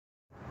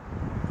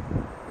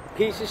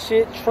Piece of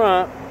shit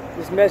Trump,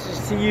 this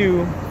message to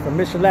you from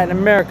Mr. Latin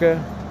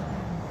America.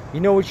 You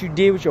know what you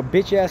did with your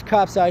bitch ass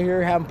cops out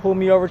here, having pulled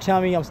me over,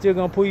 telling me I'm still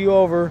gonna pull you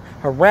over,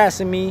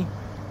 harassing me.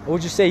 What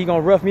would you say, you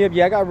gonna rough me up?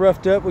 Yeah, I got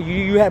roughed up. Well,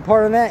 you had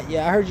part on that?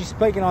 Yeah, I heard you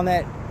speaking on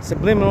that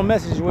subliminal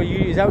message. Well,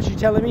 is that what you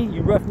telling me?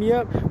 You roughed me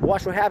up?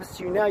 Watch what happens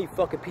to you now, you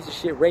fucking piece of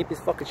shit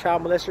rapist, fucking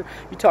child molester.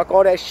 You talk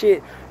all that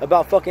shit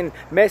about fucking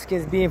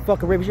Mexicans being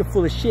fucking rapists. You're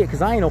full of shit,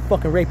 because I ain't no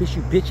fucking rapist,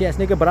 you bitch ass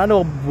nigga. But I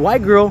know a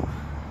white girl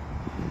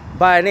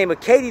by the name of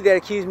Katie that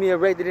accused me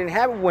of rape that didn't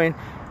happen when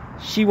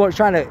she was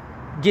trying to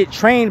get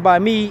trained by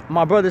me,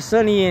 my brother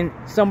Sonny, and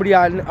somebody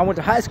I went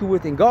to high school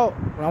with in Galt.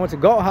 When I went to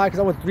Galt High, because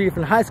I went to 3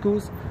 different high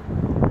schools.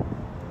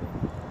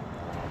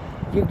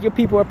 Your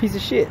people are a piece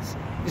of shits.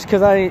 Just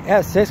because I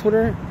had sex with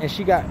her and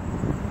she got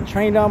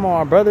trained on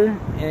my brother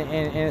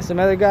and some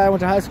other guy I went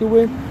to high school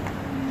with,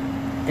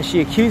 and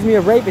she accused me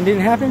of rape and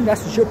didn't happen,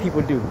 that's what your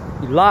people do.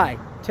 You lie,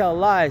 tell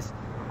lies,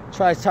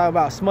 try to talk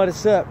about, smut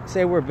us up,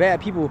 say we're bad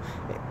people.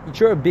 But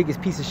you're the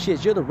biggest piece of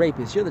shit. You're the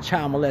rapists. You're the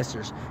child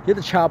molesters. You're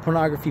the child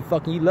pornography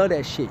fucking. You love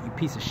that shit, you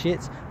piece of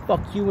shits.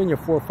 Fuck you and your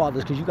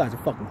forefathers, because you guys are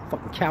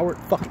fucking coward,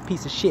 fucking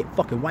piece of shit,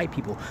 fucking white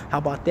people. How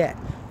about that?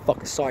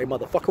 Fucking sorry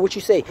motherfucker. What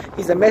you say?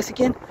 He's a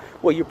Mexican?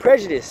 Well, you're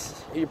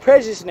prejudiced. You're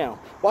prejudiced now.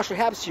 Watch what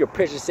happens to your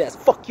prejudiced ass.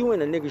 Fuck you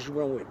and the niggas you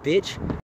run with, bitch.